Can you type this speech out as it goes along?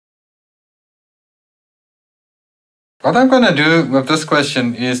What I'm going to do with this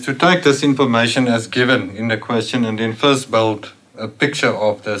question is to take this information as given in the question and then first build a picture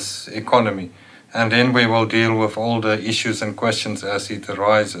of this economy. And then we will deal with all the issues and questions as it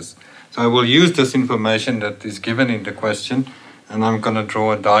arises. So I will use this information that is given in the question, and I'm going to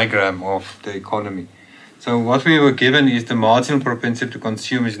draw a diagram of the economy. So what we were given is the marginal propensity to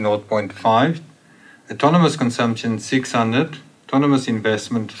consume is 0.5, autonomous consumption 600, autonomous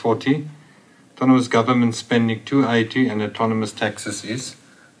investment 40, autonomous government spending 280, and autonomous taxes is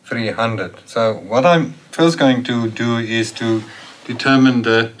 300. So what I'm first going to do is to determine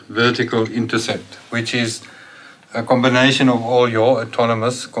the vertical intercept, which is a combination of all your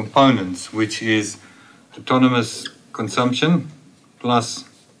autonomous components, which is autonomous consumption plus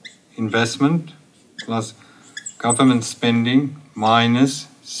investment plus government spending minus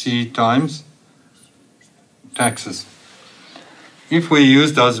C times taxes. If we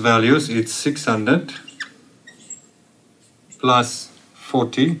use those values, it's 600 plus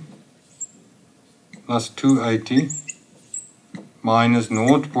 40 plus 280 minus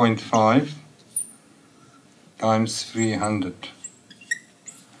 0.5 times 300.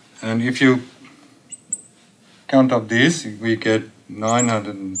 And if you count up this, we get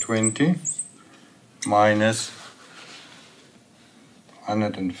 920 minus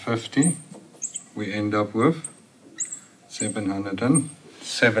 150. We end up with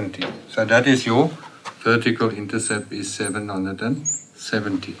 770. So that is your vertical intercept is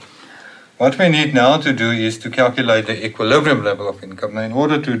 770. What we need now to do is to calculate the equilibrium level of income. Now in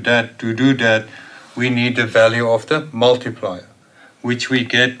order to do that, we need the value of the multiplier, which we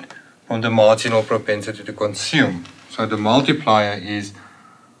get from the marginal propensity to consume. So the multiplier is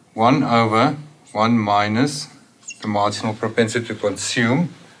 1 over 1 minus the marginal propensity to consume,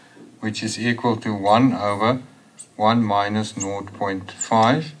 which is equal to 1 over 1 minus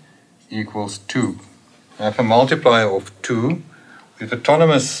 0.5 equals 2. I have a multiplier of 2 with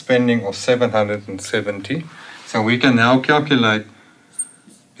autonomous spending of 770. So we can now calculate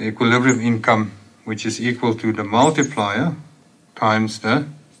the equilibrium income, which is equal to the multiplier times the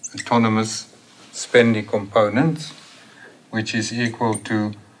autonomous spending components, which is equal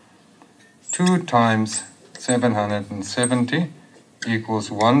to 2 times 770 equals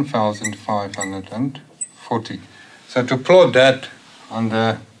 1,540. So to plot that on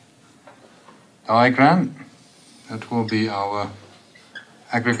the diagram, that will be our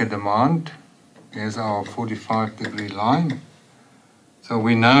aggregate demand. Here's our 45-degree line. So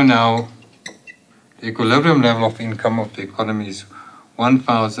we know now the equilibrium level of income of the economy is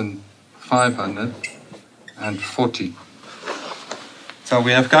 1,540. So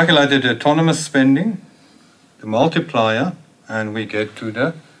we have calculated the autonomous spending, the multiplier, and we get to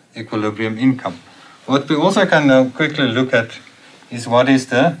the equilibrium income. What we also can now quickly look at is what is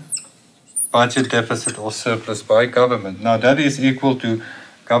the budget deficit or surplus by government. Now that is equal to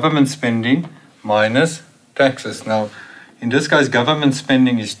government spending minus taxes. Now in this case government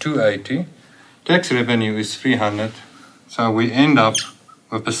spending is 280, tax revenue is 300, so we end up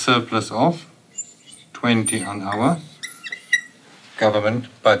with a surplus of 20 on our government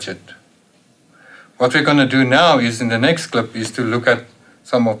budget. What we're going to do now is in the next clip is to look at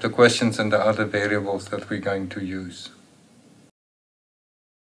some of the questions and the other variables that we're going to use.